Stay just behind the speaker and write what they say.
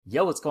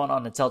Yo, what's going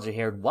on? Intelligent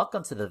here, and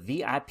welcome to the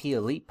VIP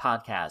Elite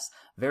Podcast.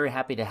 Very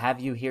happy to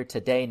have you here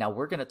today. Now,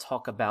 we're going to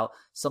talk about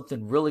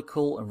something really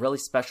cool and really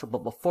special,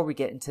 but before we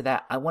get into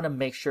that, I want to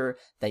make sure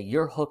that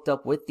you're hooked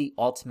up with the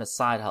ultimate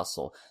side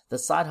hustle. The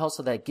side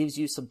hustle that gives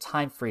you some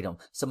time freedom,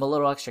 a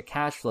little extra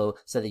cash flow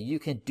so that you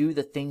can do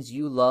the things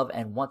you love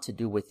and want to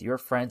do with your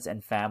friends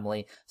and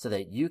family so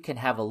that you can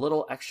have a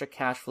little extra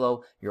cash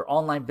flow, your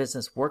online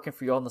business working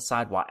for you on the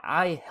side while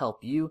I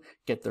help you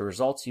get the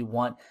results you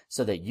want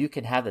so that you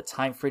can have the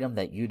time freedom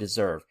that you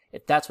deserve.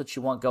 If that's what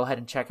you want, go ahead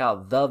and check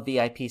out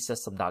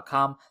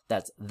thevipsystem.com.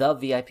 That's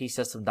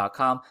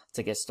thevipsystem.com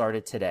to get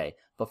started today.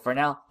 But for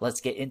now,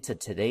 let's get into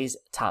today's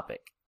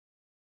topic.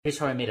 Here's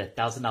how I made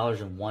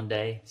 $1,000 in one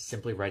day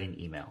simply writing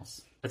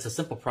emails. It's a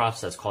simple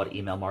process called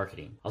email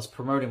marketing. I was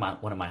promoting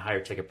one of my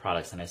higher ticket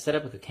products and I set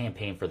up a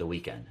campaign for the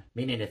weekend,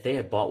 meaning if they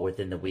had bought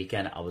within the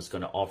weekend, I was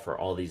going to offer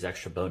all these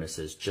extra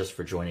bonuses just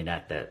for joining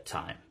at that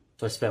time.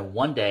 So I spent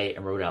one day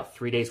and wrote out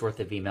 3 days worth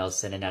of emails,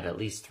 sending out at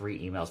least 3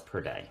 emails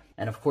per day.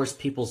 And of course,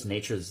 people's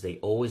nature is they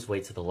always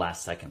wait to the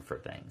last second for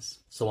things.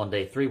 So on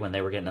day 3, when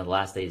they were getting the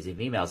last days of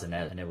emails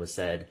and it was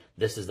said,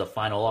 this is the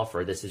final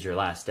offer, this is your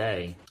last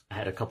day, I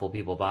had a couple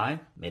people buy,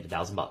 made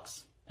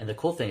 $1,000. And the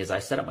cool thing is I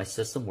set up my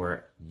system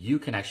where you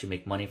can actually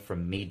make money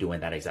from me doing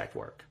that exact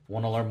work.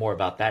 Want to learn more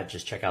about that?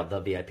 Just check out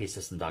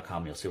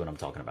thevipsystem.com. You'll see what I'm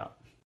talking about.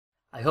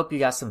 I hope you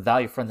got some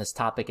value from this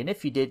topic, and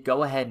if you did,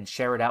 go ahead and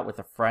share it out with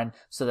a friend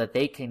so that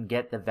they can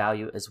get the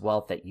value as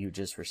well that you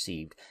just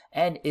received.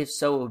 And if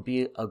so, it would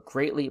be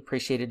greatly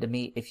appreciated to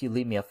me if you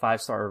leave me a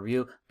 5-star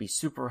review. Be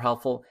super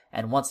helpful.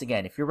 And once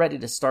again, if you're ready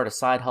to start a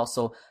side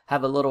hustle,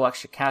 have a little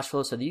extra cash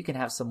flow so that you can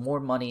have some more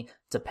money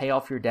to pay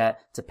off your debt,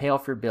 to pay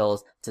off your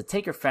bills, to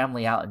take your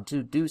family out and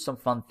to do some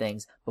fun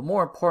things, but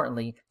more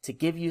importantly, to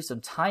give you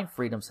some time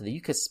freedom so that you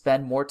can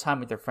spend more time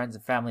with your friends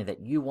and family that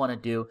you want to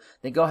do,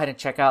 then go ahead and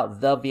check out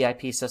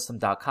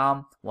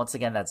thevipsystem.com. Once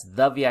again, that's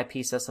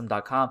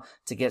thevipsystem.com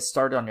to get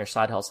started on your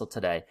side hustle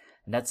today.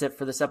 And that's it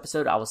for this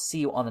episode. I will see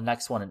you on the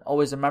next one. And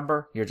always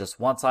remember, you're just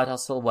one side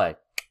hustle away.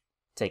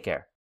 Take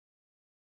care.